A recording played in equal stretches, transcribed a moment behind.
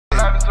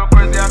so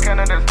crazy I can't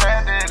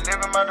understand it.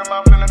 Living my dream,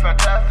 I'm feeling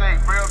fantastic.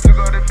 Real to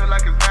go, they feel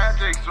like it's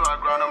magic. So I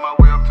grind on my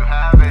way up to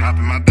have it. Hop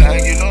in my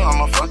bag, you know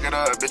I'ma fuck it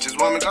up. Bitches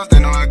want me cause they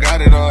know I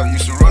got it all.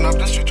 Used to run up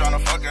the street trying to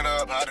fuck it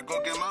up. Had to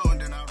go get my own,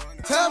 then I run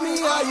it. Tell me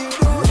how you do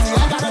it.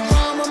 I got a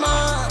drama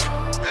mind.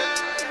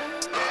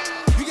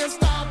 You can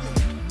stop me.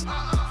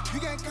 You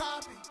can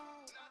copy.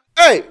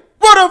 Hey,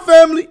 what up,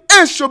 family?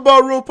 It's your boy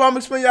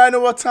RealPelmx, man. Y'all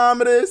know what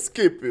time it is.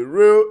 Keep it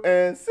real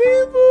and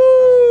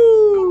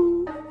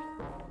simple.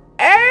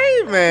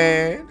 Hey,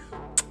 man.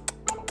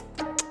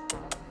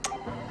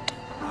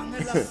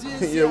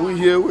 Yeah, we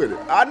here with it.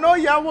 I know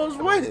y'all was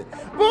waiting,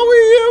 but we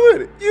here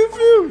with it. You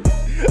feel me?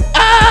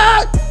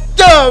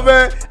 Yo,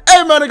 man.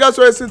 Hey, man, I got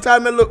so some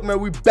time, man. Look, man,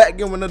 we back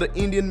in with another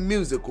Indian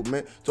musical,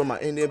 man. So my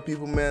Indian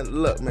people, man.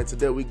 Look, man,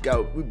 today we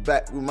back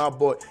with my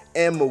boy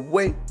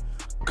Emiway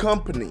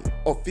Company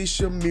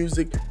official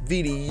music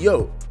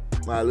video.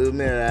 My little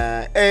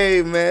man,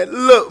 hey man,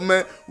 look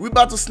man, we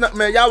about to snap,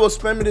 man. Y'all was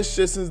spamming this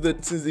shit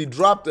since he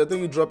dropped it. I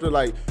think he dropped it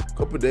like a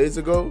couple days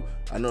ago.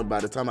 I know by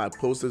the time I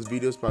post this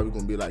video, it's probably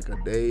gonna be like a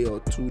day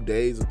or 2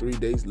 days or 3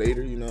 days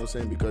later. You know what I'm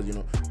saying? Because you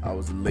know I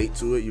was late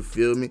to it. You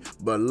feel me?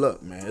 But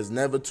look, man, it's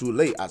never too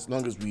late as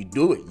long as we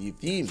do it. You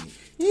feel me?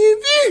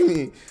 You feel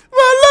me?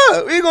 But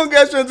look, we gonna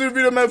get straight to the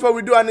video, man. Before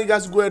we do, I need you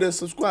guys to go ahead and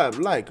subscribe,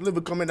 like, leave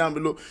a comment down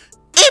below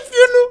if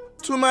you're new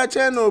to my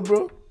channel,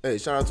 bro. Hey,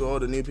 shout out to all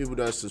the new people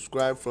that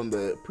subscribed from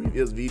the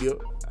previous video.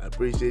 I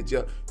appreciate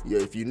y'all. Yeah,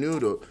 if you're new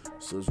though,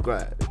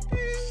 subscribe.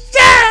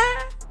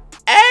 Yeah.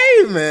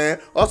 Hey, man.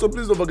 Also,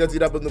 please don't forget to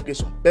hit that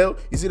notification bell.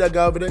 You see that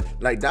guy over there?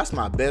 Like, that's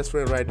my best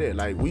friend right there.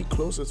 Like, we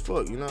close as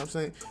fuck. You know what I'm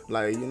saying?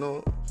 Like, you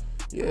know,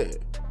 yeah.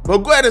 But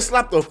go ahead and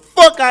slap the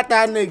fuck out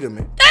that nigga,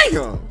 man.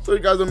 Damn. So you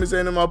guys don't be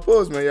saying in my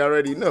post, man. You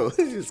already know.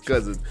 It's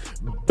because it's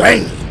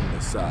bangers on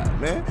the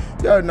side, man.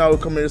 Y'all know we're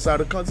coming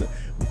inside the content.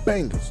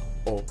 Bangers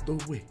all the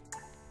way.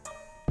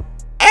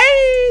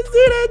 Hey,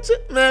 see that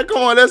shit? Man,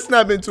 come on, let's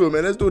snap into it,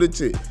 man. Let's do the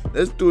shit.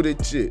 Let's do the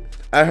shit.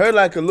 I heard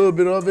like a little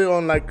bit of it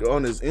on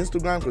his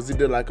Instagram because he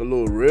did like a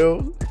little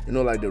reel, you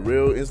know, like the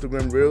real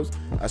Instagram reels.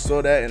 I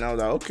saw that and I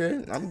was like,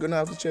 okay, I'm gonna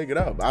have to check it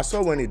out. But I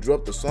saw when he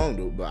dropped the song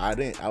though, but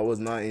I was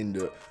not in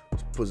the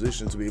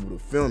position to be able to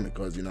film it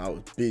because you know I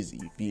was busy,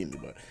 you feel me?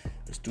 But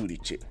let's do the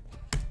shit.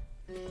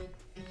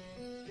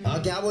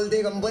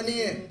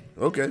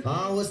 Okay.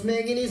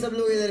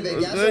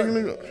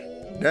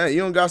 Damn, you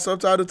don't got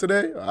subtitles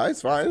today? All right,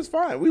 it's fine, it's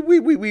fine. We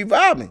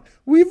vibing.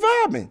 We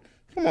vibing.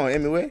 Come on,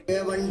 Emiway.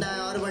 Hey,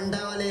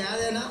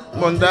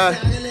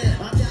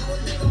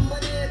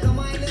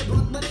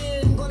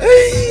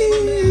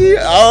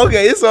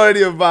 okay, it's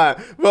already a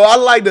vibe. Bro, I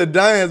like the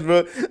dance,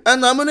 bro.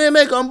 And I'm gonna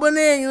make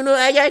company, you know,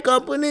 I got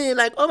company.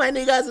 Like, oh my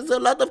niggas, it's a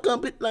lot of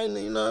company, like,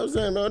 you know what I'm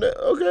saying, bro?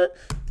 Okay.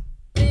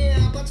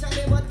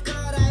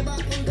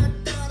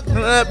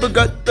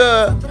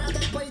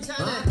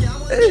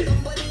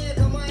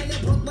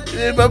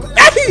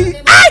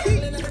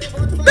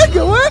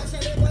 What?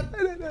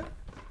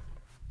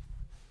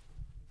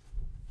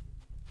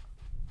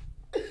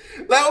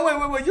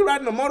 Like, wait, you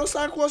riding a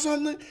motorcycle or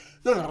something?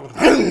 You know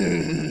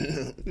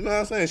what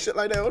I'm saying? Shit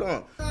like that, hold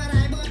on.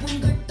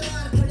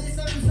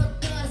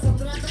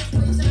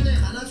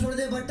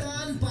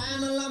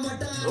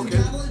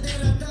 Okay.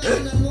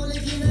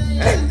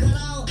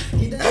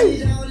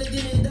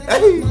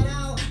 Hey.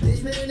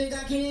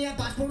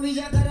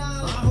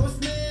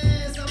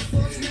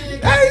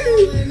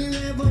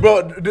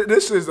 Bro,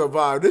 this is a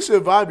vibe. This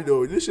shit vibey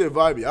though. This shit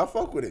vibey. I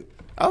fuck with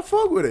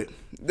it.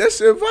 This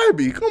shit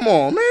vibey. Come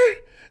on, man.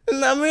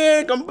 Nah,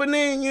 man,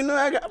 company, you know,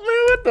 I got,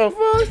 man, what the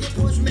fuck?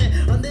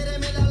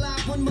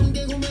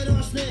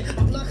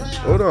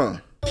 Hold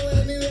on.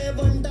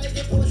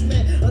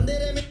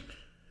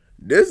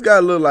 This guy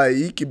look like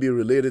he could be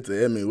related to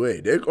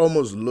Emiway. They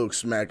almost look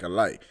smack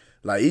alike.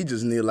 Like he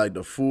just need like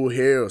the full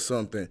hair or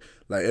something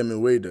like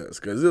Emiway does.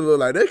 Cause it look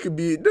like they could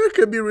be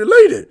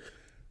related.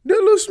 They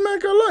look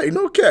smack alike,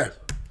 no cap.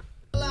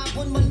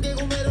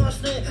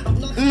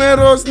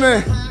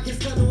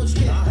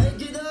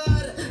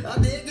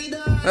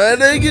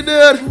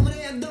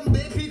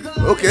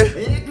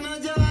 Okay.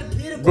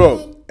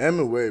 Bro,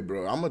 Emiway,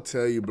 bro, I'm gonna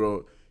tell you,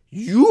 bro,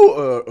 you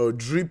are a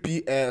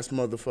drippy ass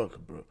motherfucker,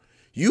 bro.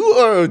 You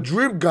are a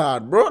drip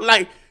god, bro.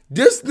 Like,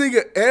 this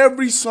nigga,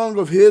 every song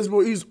of his,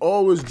 bro, he's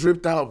always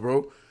dripped out,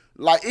 bro.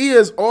 Like, he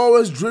is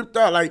always dripped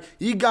out. Like,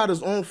 he got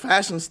his own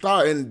fashion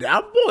style, and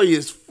that boy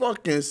is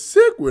fucking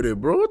sick with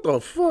it, bro. What the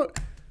fuck?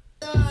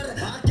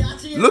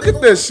 Look at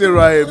this shit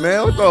right here,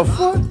 man. What the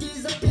fuck?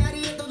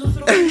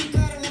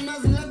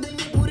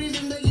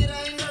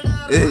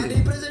 Hey.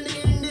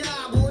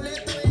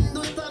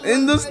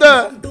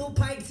 Hindustan.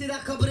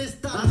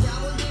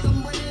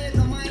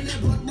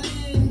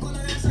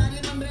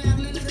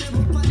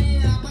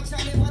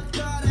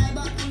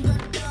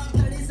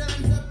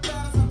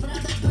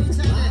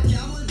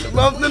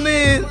 Bump the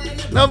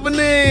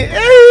knees.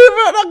 Hey,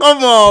 bro,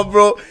 come on,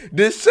 bro.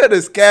 This shit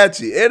is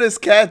catchy. It is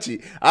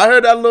catchy. I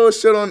heard that little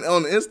shit on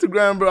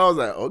Instagram, bro. I was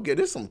like, okay,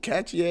 this some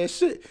catchy ass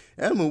shit.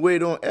 Emiway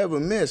don't ever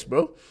miss,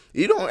 bro.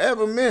 He don't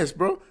ever miss,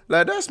 bro.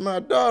 Like, that's my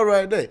dog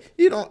right there.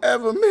 He don't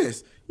ever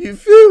miss. You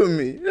feel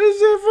me? It's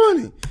just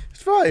funny.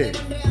 It's fire.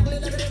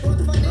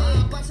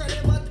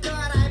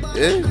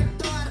 Yeah.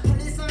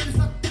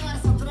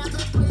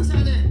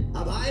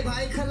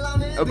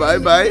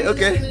 Bye,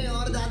 okay.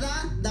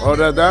 Or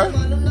Dada.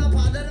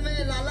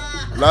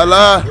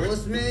 Lala.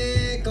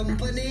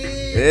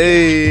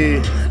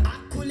 Hey.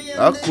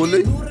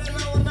 Akuli.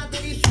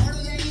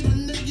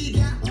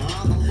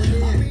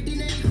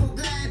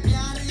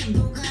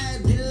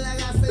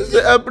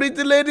 A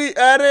pretty lady,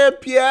 are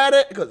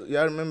Pierre. Because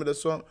y'all remember the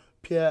song?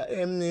 Pierre.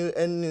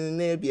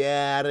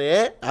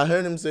 I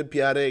heard him say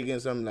Pierre again,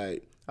 so I'm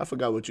like, I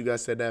forgot what you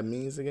guys said that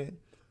means again.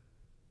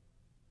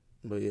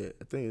 But yeah,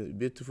 I think it's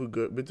beautiful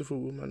girl, beautiful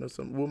woman or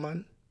some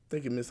woman. I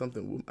think it means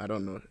something. I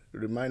don't know.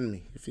 Remind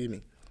me. You feel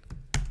me?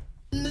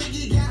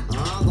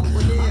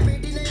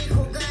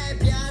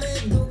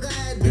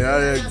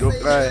 Yeah,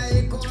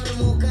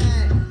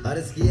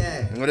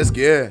 what is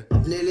scary?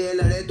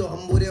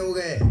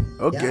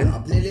 Okay.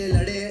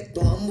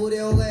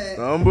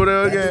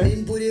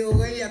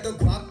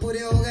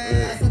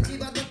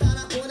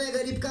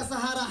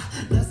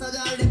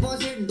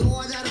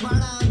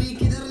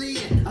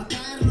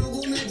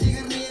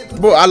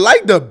 Bro, I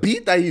like the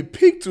beat that he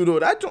picked to though.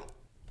 That don't,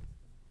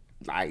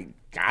 like,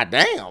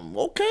 goddamn.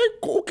 Okay,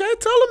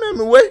 tell him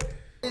Emiway.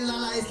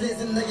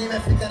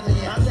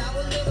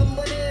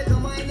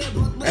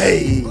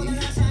 Hey.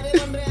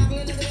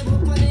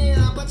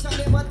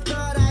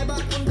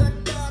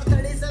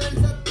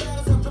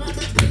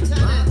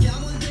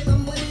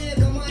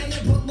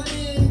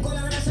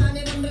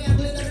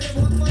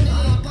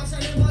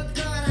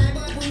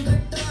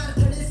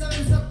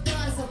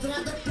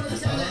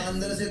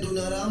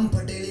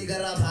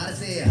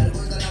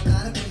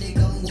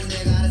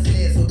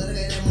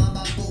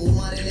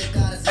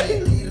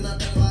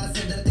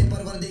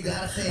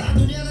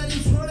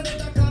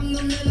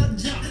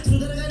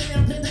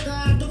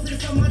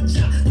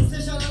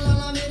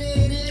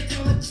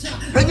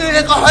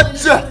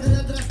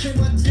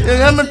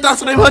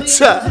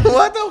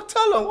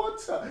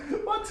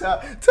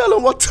 Tell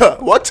him what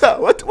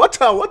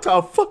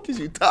the fuck is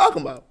you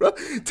talking about, bro?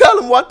 Tell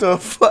him what the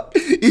fuck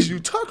is you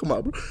talking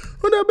about, bro?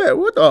 What that bad?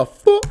 What the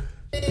fuck?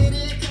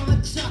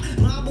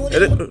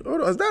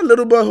 Hold on, is that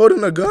little boy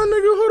holding a gun,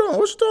 nigga? Hold on,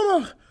 what you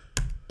talking about?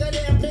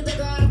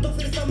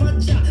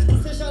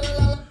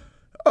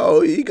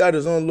 Oh, he got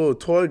his own little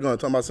toy gun.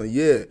 Talking about some,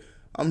 yeah,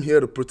 I'm here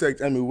to protect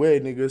Emiway,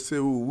 nigga. Say,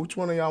 which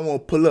one of y'all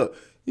want to pull up?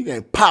 You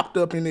getting popped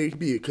up in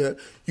HB, cuz.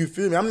 You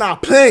feel me? I'm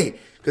not playing,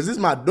 cause this is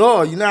my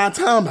dog. You know what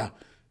I'm talking about?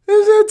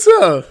 Is that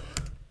tough?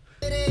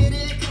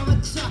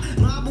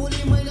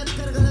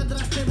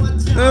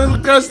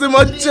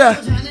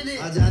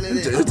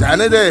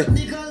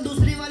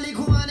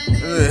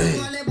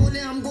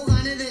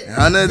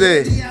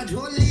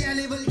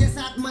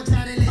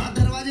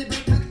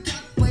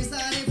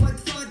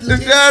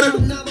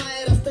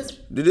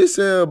 Did they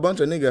say a bunch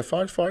of niggas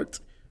fart?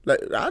 Like,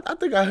 I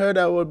think I heard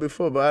that word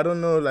before, but I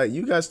don't know. Like,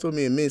 you guys told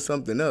me it means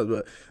something else,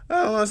 but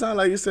I don't want to sound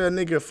like you said a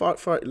nigga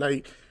fart.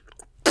 Like,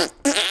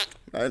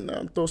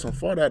 I'm throw some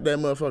fart at that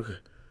motherfucker.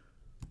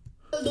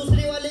 That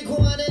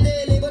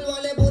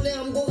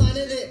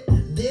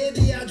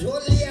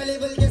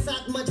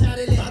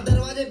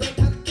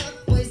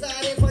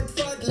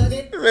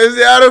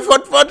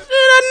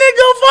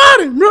nigga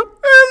farting, bro.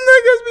 Them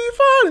niggas be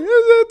farting.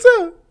 It's that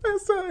tough.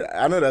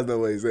 I know that's not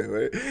what he said,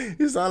 right?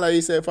 You sound like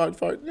he said fart.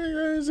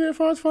 Nigga, he said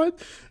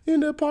fart in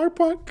the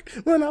park.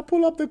 When I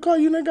pull up the car,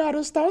 you nigga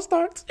gotta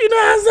start. You know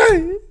what I'm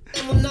saying?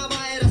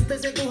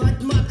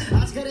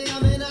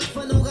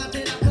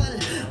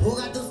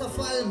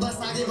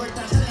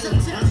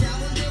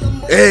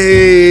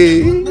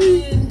 Hey.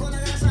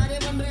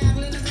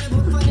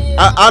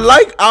 I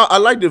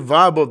like the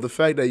vibe of the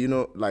fact that, you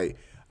know, like,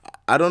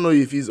 I don't know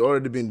if he's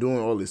already been doing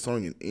all his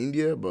song in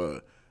India,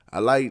 but I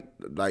like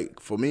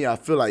for me, I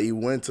feel like he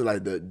went to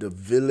like the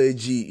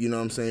villagey, you know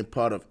what I'm saying,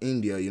 part of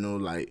India, you know,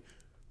 like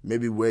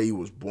maybe where he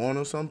was born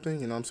or something,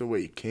 you know what I'm saying,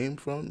 where he came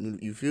from,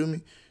 you feel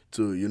me?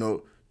 To, you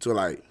know, to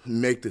like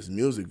make this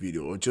music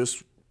video,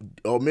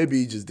 or maybe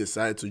he just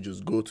decided to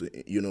just go to,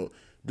 you know,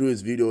 do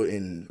his video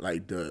in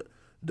like the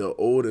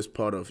oldest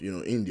part of, you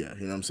know, India,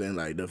 you know what I'm saying,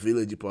 like the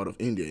villagey part of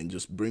India, and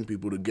just bring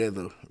people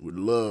together with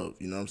love,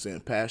 you know what I'm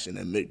saying, passion,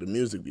 and make the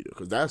music video,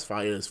 because that's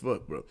fire as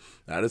fuck, bro.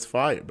 That is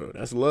fire, bro.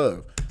 That's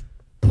love.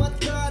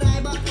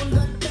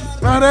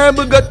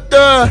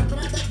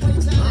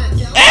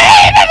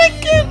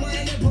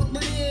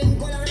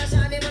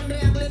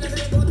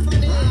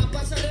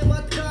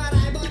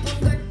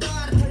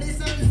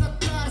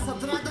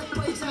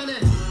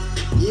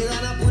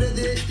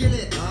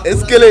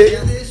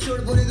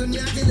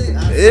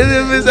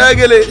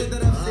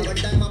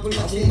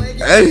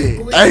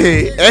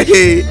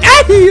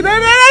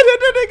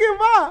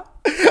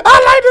 I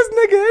like this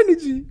nigga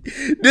energy.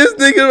 This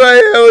nigga right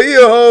here, he a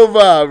whole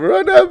vibe,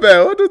 bro. Not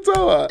bad. What the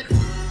talk?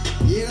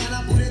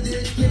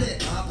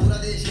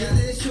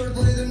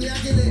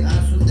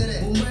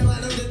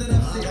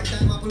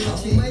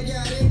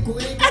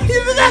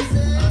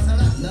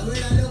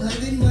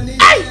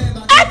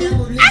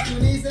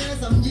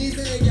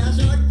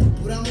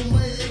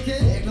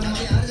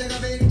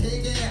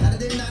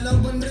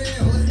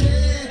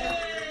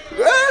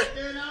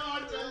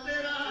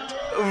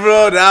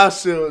 Bro, that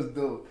shit was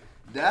dope.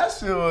 That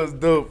shit was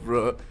dope,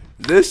 bro.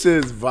 This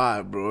shit is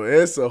vibe, bro.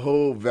 It's a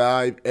whole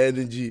vibe,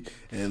 energy,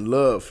 and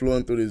love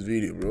flowing through this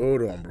video, bro.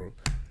 Hold on, bro.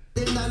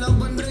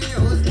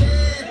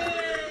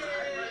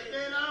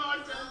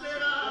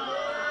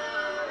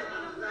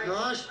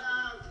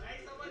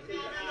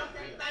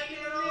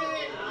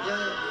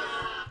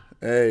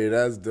 Hey,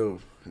 that's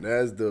dope.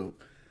 That's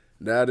dope.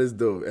 That is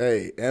dope.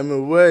 Hey,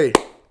 Emiway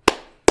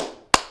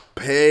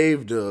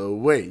paved the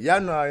way.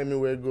 Y'all know how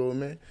Emiway go,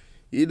 man.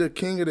 He the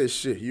king of this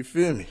shit. You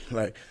feel me?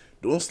 Like,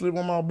 don't sleep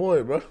on my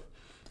boy, bro.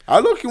 I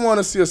look, you want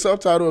to see a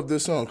subtitle of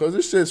this song, because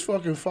this shit's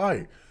fucking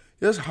fire.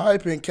 It's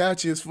hype and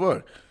catchy as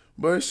fuck.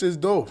 But it's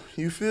just dope.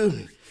 You feel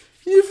me?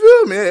 You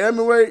feel me? Hey,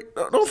 Emiway,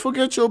 don't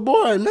forget your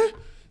boy, man.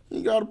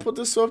 You got to put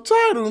the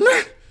subtitle,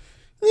 man.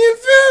 You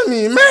feel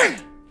me,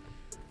 man?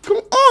 Come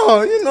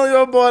on. You know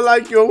your boy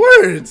like your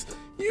words.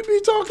 You be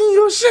talking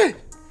your shit.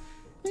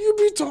 You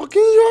be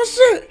talking your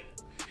shit.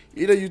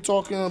 Either you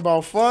talking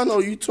about fun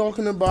or you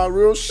talking about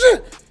real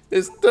shit.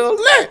 It's still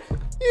lit.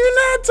 You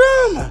not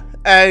talking about.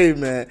 Hey,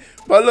 man.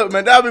 But look,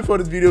 man, that'll be for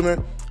this video,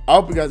 man. I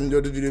hope you guys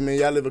enjoyed this video, man.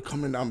 Y'all leave a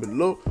comment down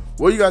below.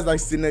 What you guys like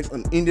to see next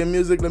on Indian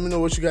music? Let me know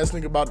what you guys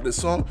think about this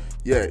song.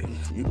 Yeah,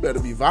 you better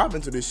be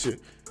vibing to this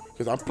shit.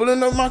 Because I'm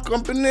pulling up my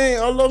company.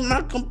 I love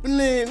my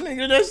company.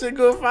 Nigga, that shit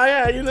go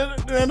fire. You know,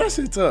 man, that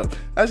shit tough.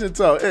 That shit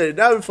tough. Hey,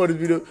 that'll be for this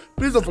video.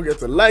 Please don't forget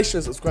to like,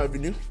 share, subscribe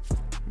if you're new.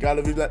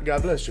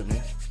 God bless you,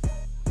 man.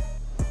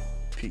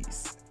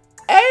 Peace.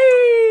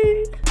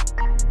 Hey!